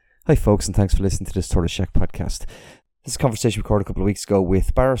Hi folks, and thanks for listening to this Tortoise Shack podcast. This is a conversation recorded a couple of weeks ago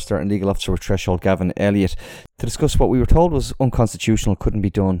with barrister and legal officer with Threshold Gavin Elliott to discuss what we were told was unconstitutional, couldn't be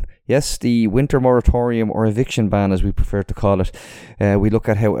done. Yes, the winter moratorium, or eviction ban as we prefer to call it. We look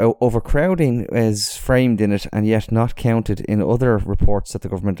at how overcrowding is framed in it and yet not counted in other reports that the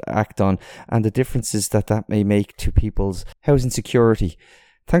government act on, and the differences that may make to people's housing security.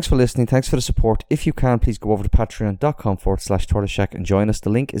 Thanks for listening. Thanks for the support. If you can, please go over to patreon.com/Tortoise Shack and join us. The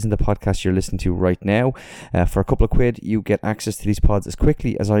link is in the podcast you're listening to right now. For a couple of quid, you get access to these pods as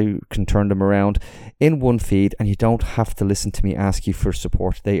quickly as I can turn them around in one feed, and you don't have to listen to me ask you for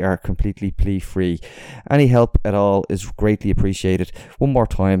support. They are completely plea free. Any help at all is greatly appreciated. One more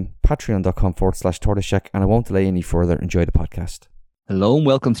time, patreon.com/Tortoise Shack, and I won't delay any further. Enjoy the podcast. Hello and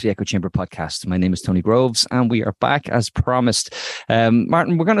welcome to the Echo Chamber podcast. My name is Tony Groves and we are back as promised.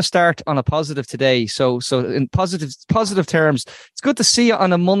 Martin, we're going to start on a positive today. So in positive terms, it's good to see you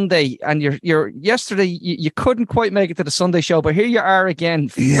on a Monday. And you're yesterday you couldn't quite make it to the Sunday show, but here you are again,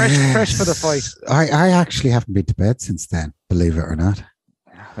 fresh for the fight. I actually haven't been to bed since then, believe it or not.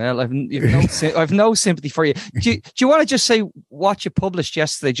 Well, I've no sympathy for you. Do you want to just say what you published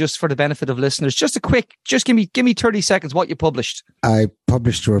yesterday, just for the benefit of listeners? Just give me 30 seconds what you published. I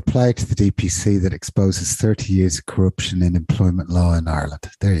published a reply to the DPC that exposes 30 years of corruption in employment law in Ireland.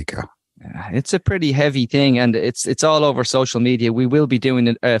 There you go. It's a pretty heavy thing, and it's all over social media. We will be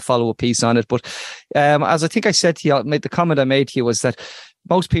doing a follow-up piece on it. But as I think I said to you, the comment I made to you was that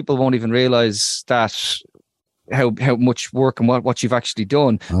most people won't even realise that how much work and what you've actually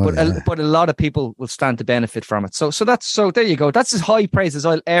done, but a lot of people will stand to benefit from it. So there you go. That's as high praise as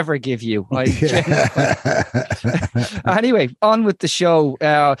I'll ever give you. Anyway, on with the show.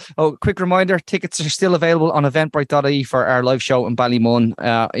 Quick reminder: tickets are still available on Eventbrite.ie for our live show in Ballymun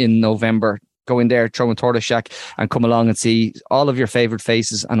in November. Go in there, throw in Tortoise Shack, and come along and see all of your favourite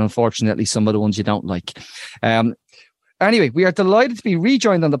faces, and unfortunately some of the ones you don't like. Anyway, we are delighted to be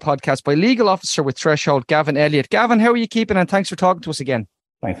rejoined on the podcast by legal officer with Threshold, Gavin Elliott. Gavin, how are you keeping? And thanks for talking to us again.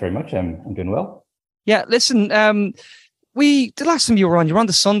 Thanks very much. I'm doing well. Yeah, listen, the last time you were on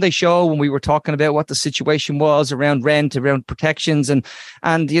the Sunday show when we were talking about what the situation was around rent, around protections, and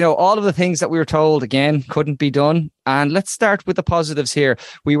all of the things that we were told again couldn't be done. And let's start with the positives here.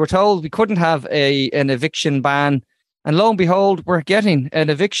 We were told we couldn't have an eviction ban, and lo and behold, we're getting an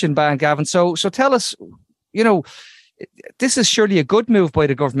eviction ban, Gavin. So tell us, this is surely a good move by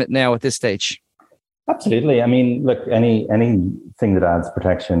the government now at this stage. Absolutely. I mean, look, anything that adds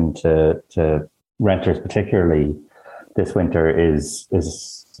protection to renters, particularly this winter, is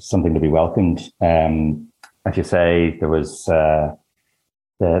something to be welcomed. As you say, there was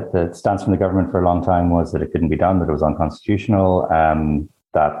the stance from the government for a long time was that it couldn't be done, that it was unconstitutional.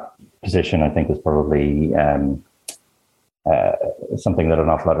 That position, I think, is probably something that an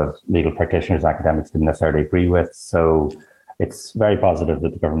awful lot of legal practitioners, academics didn't necessarily agree with. So it's very positive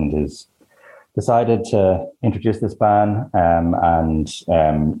that the government has decided to introduce this ban, and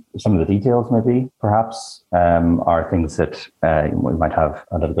some of the details maybe perhaps are things that we might have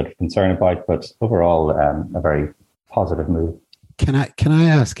a little bit of concern about, but overall a very positive move. Can I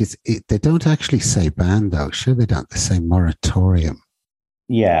ask, they don't actually say ban though? Sure they don't. They say moratorium.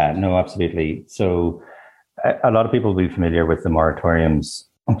 Yeah, no, absolutely. So a lot of people will be familiar with the moratoriums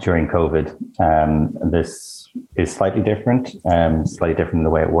during COVID. This is slightly different in the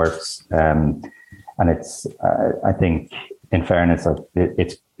way it works. And it's, I think, in fairness,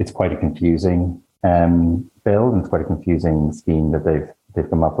 it's quite a confusing bill, and it's quite a confusing scheme that they've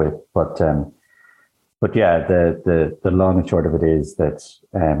come up with. But yeah, the long and short of it is that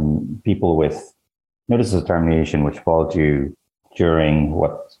people with notices of termination, which fall due during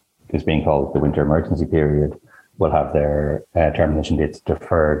what is being called the winter emergency period, will have their termination dates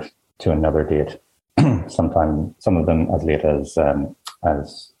deferred to another date. Sometime, some of them as late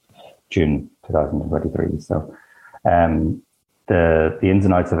as June 2023. So the ins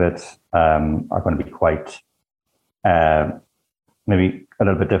and outs of it are going to be quite maybe a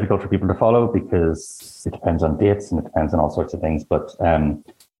little bit difficult for people to follow, because it depends on dates and it depends on all sorts of things. But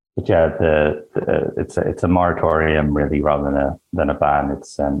yeah, it's a moratorium really, rather than a ban.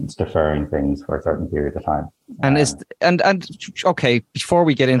 It's deferring things for a certain period of time. And okay, before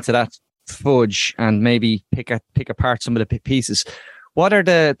we get into that fudge and maybe pick apart some of the pieces, what are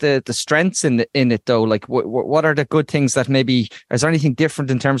the strengths in it though? Like what are the good things that maybe, is there anything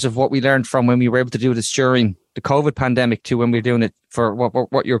different in terms of what we learned from when we were able to do this during the COVID pandemic to when we're doing it for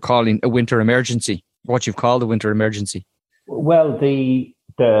what you're calling a winter emergency, what you've called a winter emergency? Well, the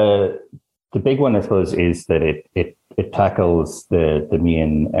big one, I suppose, is that it tackles the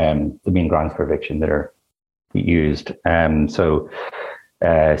main grounds for eviction that are used. So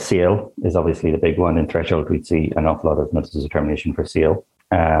Sale is obviously the big one. In Threshold, we'd see an awful lot of notices of termination for sale.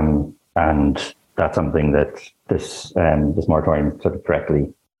 And that's something that this moratorium sort of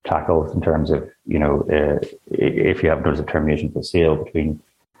directly tackles in terms of, if you have notice of termination for sale between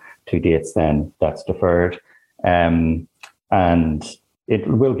two dates, then that's deferred. And it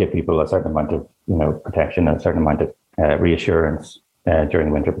will give people a certain amount of, protection and a certain amount of reassurance during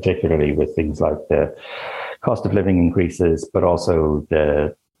the winter, particularly with things like the cost of living increases, but also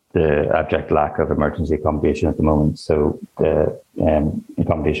the abject lack of emergency accommodation at the moment. So the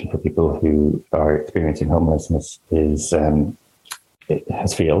accommodation for people who are experiencing homelessness it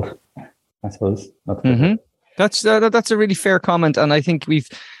has failed, I suppose. Mm-hmm. That's a really fair comment, and I think we've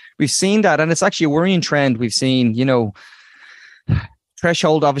seen that, and it's actually a worrying trend. We've seen,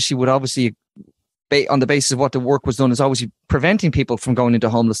 Threshold would on the basis of what the work was done, is obviously preventing people from going into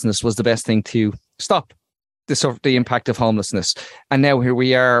homelessness was the best thing to stop the impact of homelessness. And now here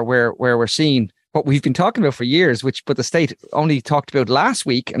we are where we're seeing what we've been talking about for years, but the state only talked about last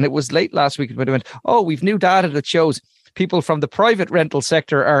week, and it was late last week when it went, we've new data that shows people from the private rental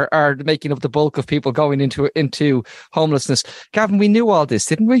sector are making up the bulk of people going into homelessness. Gavin, we knew all this,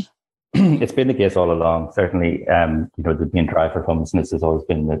 didn't we? It's been the case all along. Certainly, the main driver of homelessness has always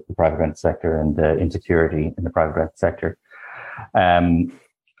been the private rent sector and the insecurity in the private rent sector.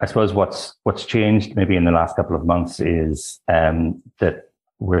 I suppose what's changed maybe in the last couple of months is that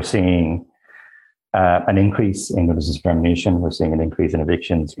we're seeing an increase in notices of termination. We're seeing an increase in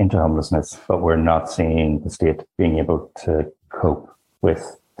evictions into homelessness, but we're not seeing the state being able to cope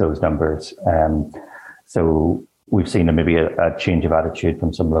with those numbers. So we've seen maybe a change of attitude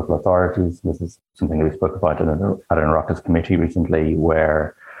from some local authorities. This is something that we spoke about at an Oireachtas committee recently,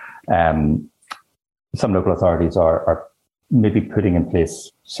 where some local authorities are maybe putting in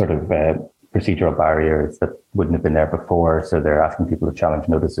place sort of procedural barriers that wouldn't have been there before. So they're asking people to challenge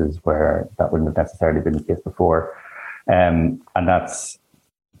notices where that wouldn't have necessarily been the case before. And that's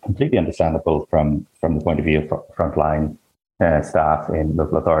completely understandable from the point of view of frontline staff in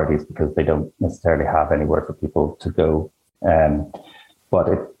local authorities, because they don't necessarily have anywhere for people to go. But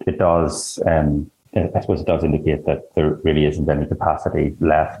it does, I suppose it does indicate that there really isn't any capacity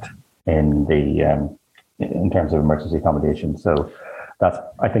left in terms of emergency accommodation. So that's,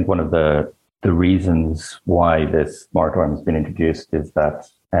 I think, one of the reasons why this moratorium has been introduced is that,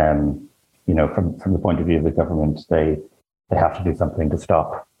 from the point of view of the government, they have to do something to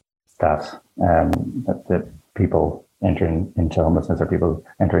stop that people entering into homelessness or people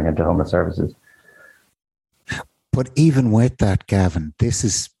entering into homeless services. But even with that, Gavin, this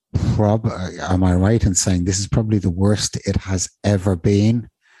is am I right in saying this is probably the worst it has ever been?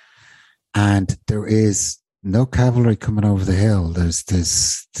 And there is no cavalry coming over the hill. This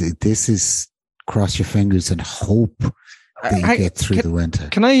is cross your fingers and hope that you get through the winter.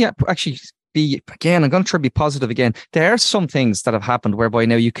 Can I actually be, again, I'm going to try to be positive again. There are some things that have happened whereby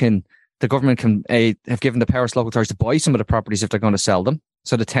now the government can have given the powers to local authorities to buy some of the properties if they're going to sell them,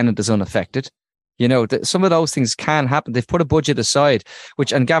 so the tenant is unaffected. Some of those things can happen. They've put a budget aside,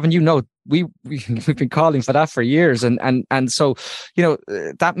 and Gavin, we've been calling for that for years, and so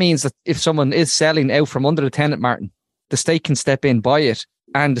that means that if someone is selling out from under the tenant, Martin, the state can step in, buy it,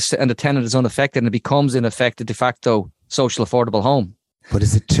 and the tenant is unaffected, and it becomes in effect a de facto social affordable home. But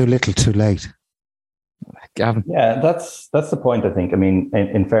is it too little, too late? Gavin? Yeah, that's the point, I think. I mean,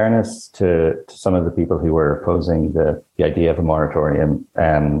 in fairness to some of the people who were opposing the idea of a moratorium,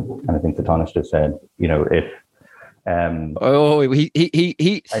 and I think the Taoiseach just said, if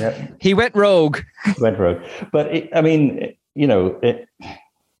he went rogue. But to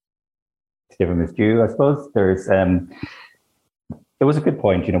give him his due, I suppose there's it was a good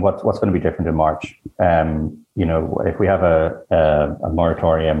point. What's going to be different in March? If we have a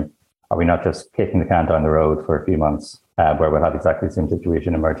moratorium, are we not just kicking the can down the road for a few months, where we'll have exactly the same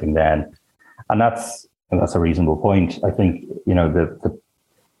situation emerging then? And that's a reasonable point. I think the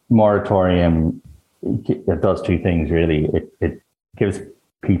moratorium, it does two things really. It gives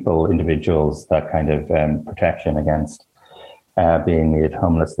individuals, that kind of protection against being made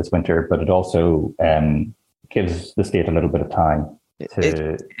homeless this winter, but it also gives the state a little bit of time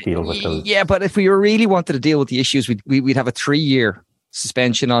to deal with those. Yeah, but if we really wanted to deal with the issues, we'd have a 3-year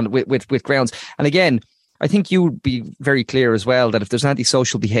suspension on with grounds. And again, I think you would be very clear as well that if there's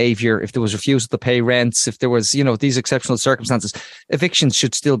antisocial behaviour, if there was refusal to pay rents, if there was these exceptional circumstances, evictions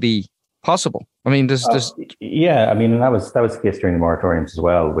should still be possible. I mean, there's yeah. I mean, and that was the case during the moratoriums as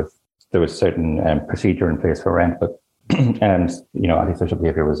well. There was certain procedure in place for rent, but and antisocial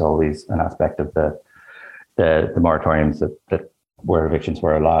behaviour was always an aspect of the moratoriums that where evictions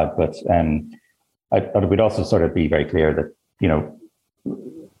were allowed. But we'd also sort of be very clear that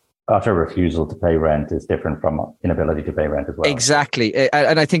utter refusal to pay rent is different from inability to pay rent as well. Exactly.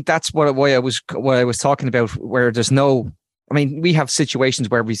 And I think that's what I was talking about, where there's no, I mean, we have situations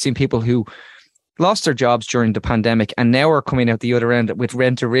where we've seen people who lost their jobs during the pandemic and now are coming out the other end with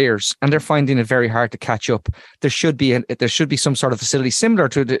rent arrears, and they're finding it very hard to catch up. There should be some sort of facility similar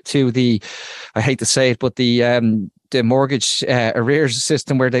to the I hate to say it, but the mortgage arrears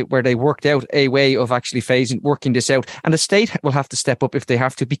system where they worked out a way of actually working this out, and the state will have to step up if they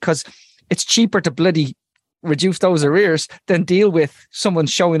have to, because it's cheaper to bloody reduce those arrears than deal with someone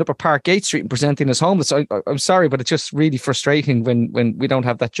showing up at Parkgate Street and presenting as homeless. I'm sorry, but it's just really frustrating when we don't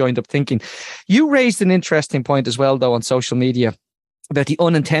have that joined up thinking. You raised an interesting point as well, though, on social media about the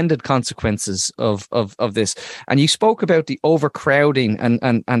unintended consequences of this. And you spoke about the overcrowding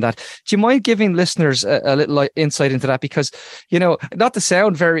and that. Do you mind giving listeners a little insight into that? Because, not to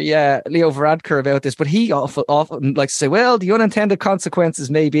sound very Leo Varadkar about this, but he often likes to say, well, the unintended consequences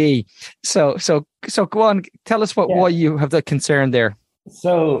may be. So go on, tell us why you have the concern there.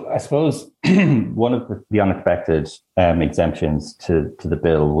 So I suppose one of the unexpected exemptions to the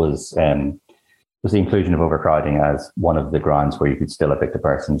bill was the inclusion of overcrowding as one of the grounds where you could still evict a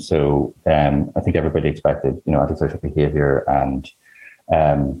person. So I think everybody expected, antisocial behaviour and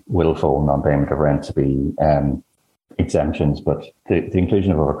willful non-payment of rent to be exemptions, but the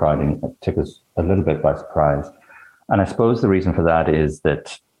inclusion of overcrowding took us a little bit by surprise. And I suppose the reason for that is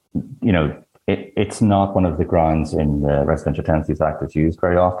that, it's not one of the grounds in the Residential Tenancies Act that's used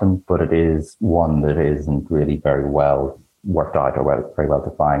very often, but it is one that isn't really very well worked out or very well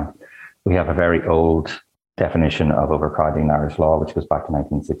defined. We have a very old definition of overcrowding in Irish law, which goes back to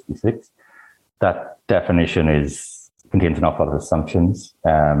 1966. That definition contains an awful lot of assumptions.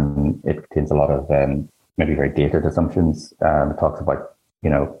 It contains a lot of maybe very dated assumptions. It talks about,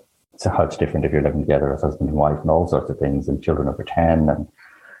 it's how it's different if you're living together as husband and wife and all sorts of things, and children over 10. And,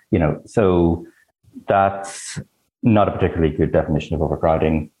 so that's not a particularly good definition of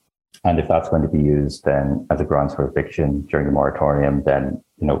overcrowding. And if that's going to be used then as a grounds for eviction during the moratorium, then,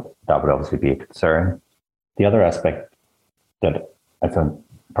 that would obviously be a concern. The other aspect that I found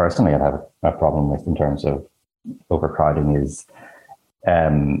personally I'd have a problem with in terms of overcrowding is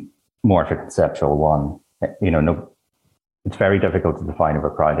more of a conceptual one. It's very difficult to define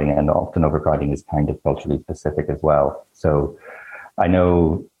overcrowding, and often overcrowding is kind of culturally specific as well. So I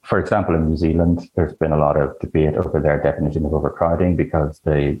know, for example, in New Zealand, there's been a lot of debate over their definition of overcrowding, because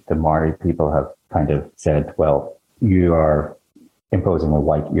the Maori people have kind of said, well, you are imposing a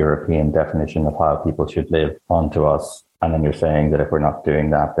white European definition of how people should live onto us. And then you're saying that if we're not doing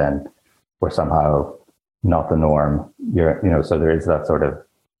that, then we're somehow not the norm. So there is that sort of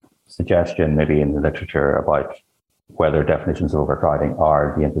suggestion maybe in the literature about whether definitions of overcrowding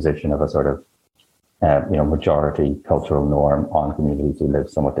are the imposition of a sort of majority cultural norm on communities who live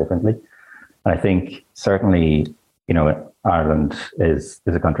somewhat differently. And I think certainly, Ireland is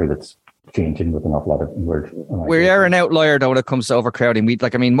a country that's changing with an awful lot of inward. We are an outlier though when it comes to overcrowding.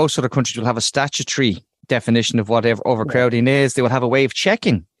 Most other countries will have a statutory definition of what overcrowding is. They will have a way of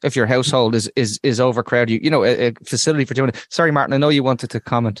checking if your household is overcrowded. A facility for doing it. Sorry, Martin, I know you wanted to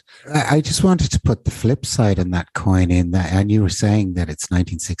comment. I just wanted to put the flip side on that coin in that, and you were saying that it's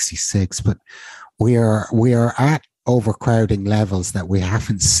 1966, but we are at overcrowding levels that we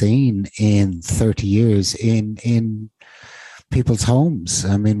haven't seen in 30 years in people's homes.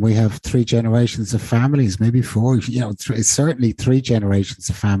 I mean, we have 3 generations of families, maybe 4, certainly 3 generations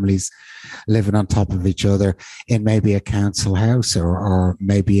of families living on top of each other in maybe a council house or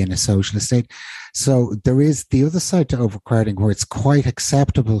maybe in a social estate. So there is the other side to overcrowding, where it's quite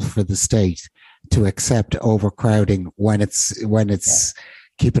acceptable for the state to accept overcrowding when it's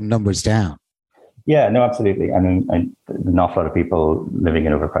keeping numbers down. Yeah, no, absolutely. I mean, an awful lot of people living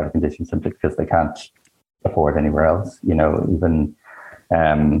in overcrowded conditions simply because they can't afford anywhere else. Even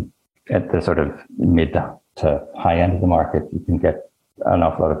at the sort of mid to high end of the market, you can get an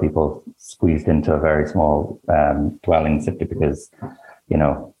awful lot of people squeezed into a very small dwelling simply because,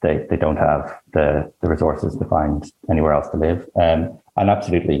 they don't have the resources to find anywhere else to live. And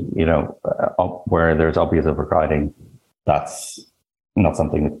absolutely, where there's obvious overcrowding, that's not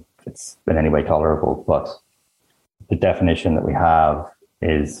something that it's in any way tolerable. But the definition that we have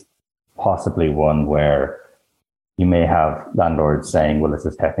is possibly one where you may have landlords saying, well, this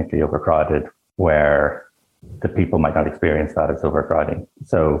is technically overcrowded, where the people might not experience that as overcrowding.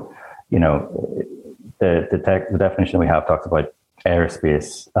 So, the definition we have talks about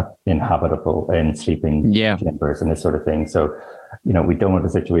airspace inhabitable in sleeping chambers and this sort of thing. So, we don't have a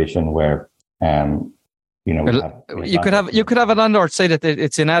situation where Well, you could have a landlord say that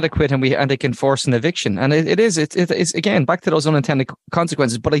it's inadequate and they can force an eviction, and it's again back to those unintended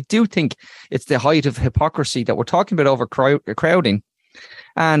consequences. But I do think it's the height of hypocrisy that we're talking about overcrowding,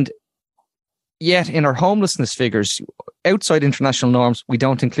 and yet in our homelessness figures outside international norms, we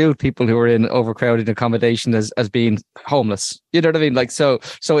don't include people who are in overcrowded accommodation as being homeless. You know what I mean? Like so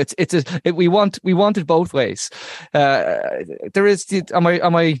we want it both ways. There is. Am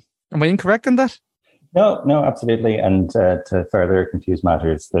I incorrect in that? No, absolutely. And to further confuse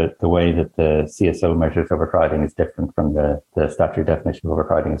matters, the way that the CSO measures overcrowding is different from the statutory definition of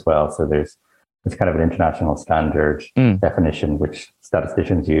overcrowding as well. So there's kind of an international standard definition which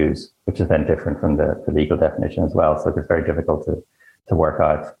statisticians use, which is then different from the legal definition as well. So it's very difficult to work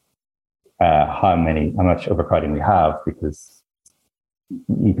out how much overcrowding we have, because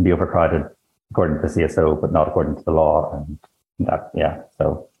you can be overcrowded according to the CSO, but not according to the law. And that,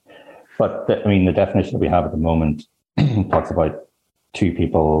 so. But the definition that we have at the moment talks about two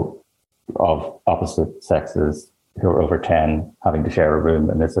people of opposite sexes who are over 10 having to share a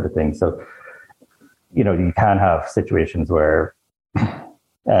room and this sort of thing. So, you can have situations where, you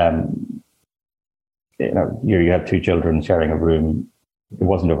have two children sharing a room. It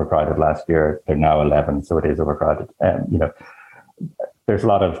wasn't overcrowded last year. They're now 11, so it is overcrowded. There's a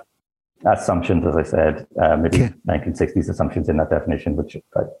lot of assumptions, as I said, maybe 1960s assumptions in that definition, which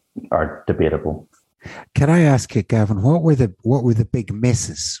are debatable. Can I ask you, Gavin, what were the big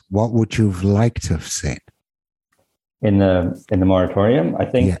misses? What would you have liked to have seen in the moratorium? I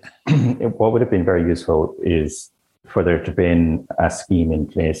think what would have been very useful is for there to have been a scheme in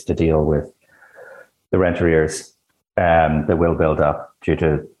place to deal with the rent arrears that will build up due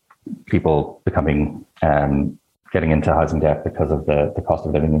to people becoming getting into housing debt because of the cost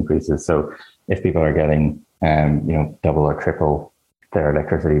of living increases. So if people are getting, double or triple their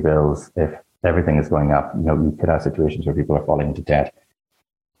electricity bills, if everything is going up, you could have situations where people are falling into debt.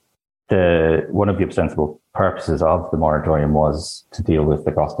 One of the ostensible purposes of the moratorium was to deal with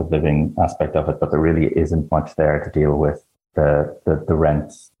the cost of living aspect of it, but there really isn't much there to deal with the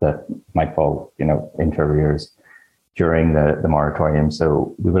rents that might fall, into arrears during the moratorium.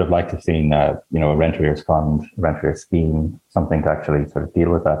 So we would have liked to have seen, a rent arrears fund, rent arrears scheme, something to actually sort of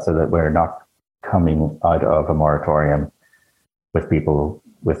deal with that, so that we're not coming out of a moratorium with people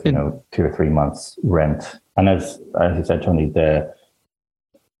with, 2 or 3 months rent. And as you said, Tony,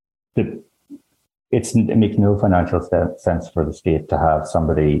 it makes no financial sense for the state to have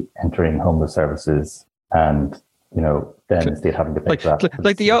somebody entering homeless services and, then the state having to pay for that.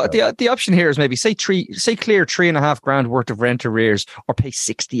 Like the option here is maybe say clear $3,500 worth of rent arrears, or pay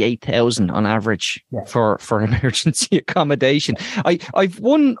 68,000 on average for emergency accommodation. I've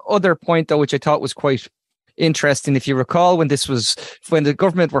one other point though, which I thought was quite interesting. If you recall, when the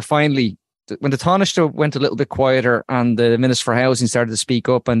government were finally, when the Taoiseach went a little bit quieter and the Minister for Housing started to speak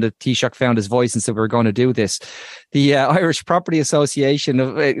up and the Taoiseach found his voice and said, we're going to do this, the Irish Property Association,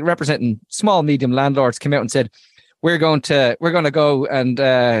 representing small, medium landlords, came out and said, we're going to go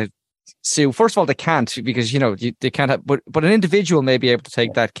and sue. First of all, they can't, because, they can't have, but an individual may be able to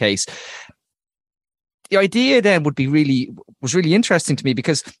take that case. The idea then was really interesting to me,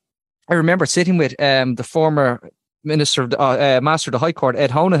 because I remember sitting with the former Minister of Master of the High Court, Ed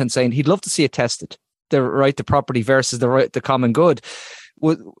Honohan, saying he'd love to see it tested, the right to property versus the common good.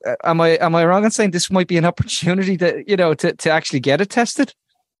 Am I wrong in saying this might be an opportunity to actually get it tested?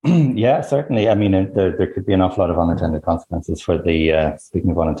 Yeah, certainly. I mean, there could be an awful lot of unintended consequences for the,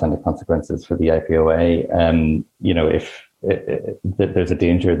 speaking of unintended consequences for the IPOA, if there's a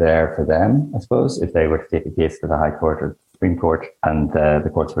danger there for them, I suppose, if they were to take a case to the High Court or Supreme Court and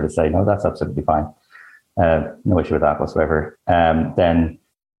the courts were to say, no, that's absolutely fine. No issue with that whatsoever. Then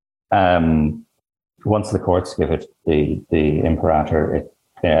once the courts give it the imperator, it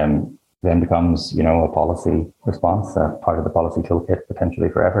then becomes, a policy response, part of the policy toolkit potentially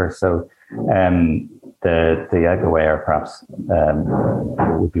forever. So the IPOA perhaps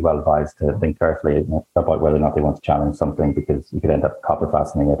would be well advised to think carefully about whether or not they want to challenge something, because you could end up copper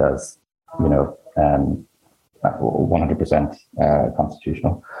fastening it as, 100%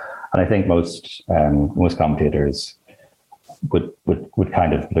 constitutional. And I think most commentators would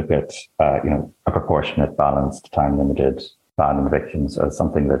kind of look at a proportionate, balanced, time limited ban on evictions as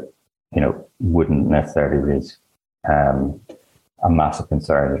something that wouldn't necessarily raise a massive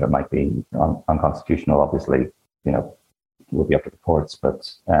concern that it might be unconstitutional. Obviously, will be up to the courts,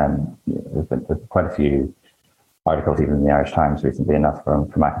 but there's been quite a few articles even in the Irish Times recently enough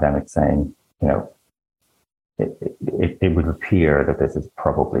from academics saying it would appear that this is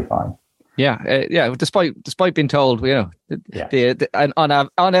probably fine. Yeah. Despite being told, an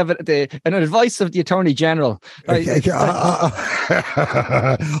advice of the Attorney General. On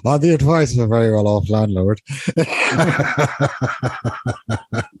the advice of a very well-off landlord.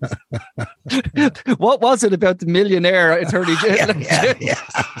 What was it about the millionaire Attorney General?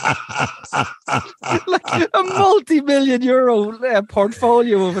 Like a multi-million euro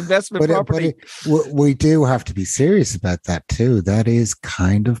portfolio of investment property. But we do have to be serious about that too. That is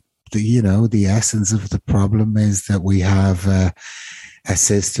kind of the essence of the problem, is that we have a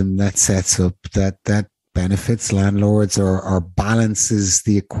system that sets up that benefits landlords or balances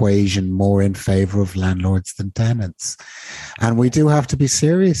the equation more in favor of landlords than tenants. And we do have to be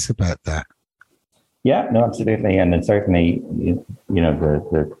serious about that. Yeah, no, absolutely. And then certainly,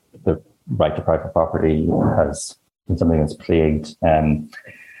 the right to private property has been something that's plagued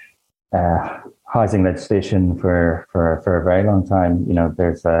housing legislation for a very long time.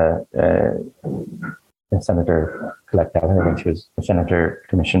 There's a Senator Colette Gallagher, when she was a senator,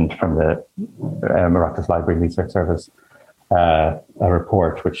 commissioned from the Oireachtas Library Research Service a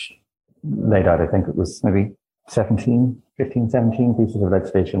report which laid out, I think it was maybe 17 pieces of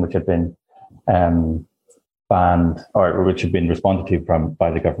legislation which had been banned, or which had been responded to by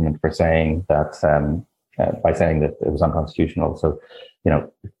the government for saying that by saying that it was unconstitutional. So,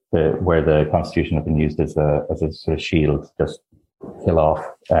 where the Constitution had been used as a sort of shield, just kill off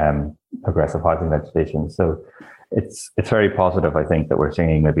progressive housing legislation. So it's very positive, I think, that we're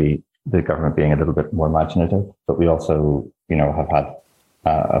seeing maybe the government being a little bit more imaginative, but we also, have had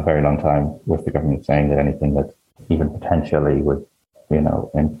a very long time with the government saying that anything that even potentially would,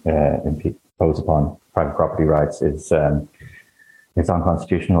 impose upon private property rights is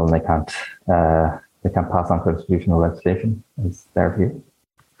unconstitutional, and they can't pass unconstitutional legislation, is their view.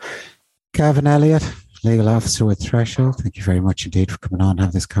 Gavin Elliott, Legal Officer with Threshold, thank you very much indeed for coming on and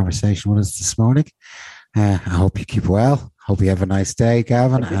have this conversation with us this morning. I hope you keep well. Hope you have a nice day,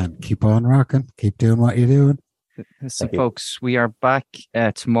 Gavin, and keep on rocking. Keep doing what you're doing. So, folks, we are back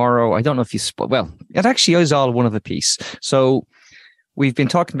tomorrow. I don't know if you it actually is all one of a piece. So we've been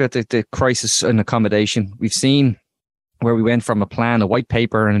talking about the crisis in accommodation. We've seen where we went from a white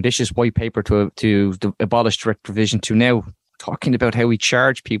paper, an ambitious white paper to abolish direct provision, to now talking about how we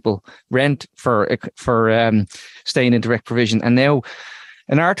charge people rent for staying in direct provision. And now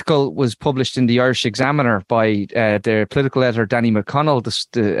an article was published in the Irish Examiner by their political editor Danny McConnell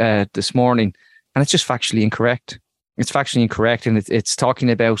this morning, and it's just factually incorrect. It's factually incorrect, and it's talking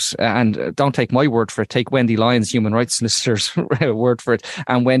about, and don't take my word for it, take Wendy Lyons, human rights solicitor's word for it,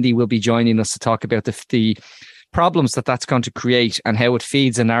 and Wendy will be joining us to talk about the problems that's going to create and how it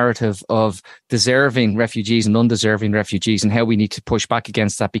feeds a narrative of deserving refugees and undeserving refugees, and how we need to push back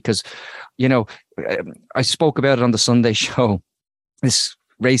against that. Because, I spoke about it on the Sunday show, this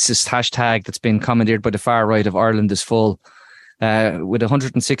racist hashtag that's been commandeered by the far right of Ireland is full, with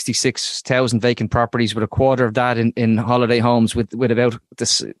 166,000 vacant properties, with a quarter of that in holiday homes, with about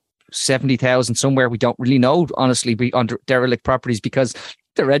this 70,000 somewhere we don't really know, honestly, be under derelict properties, because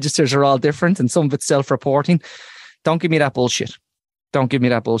the registers are all different and some of it's self-reporting. Don't give me that bullshit. Don't give me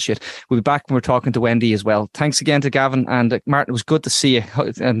that bullshit. We'll be back when we're talking to Wendy as well. Thanks again to Gavin and Martin. It was good to see you.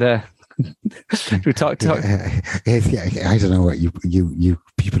 And we talk. I don't know what you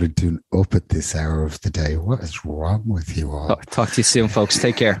people are doing up at this hour of the day. What is wrong with you all? Talk to you soon, folks.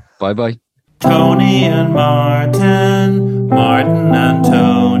 Take care. Bye. Tony and Martin, Martin and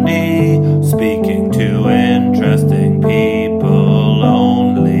Tony, speaking to interesting people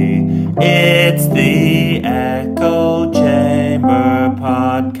only. It's the Echo Chamber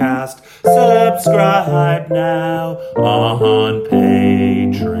podcast. Subscribe now on Patreon.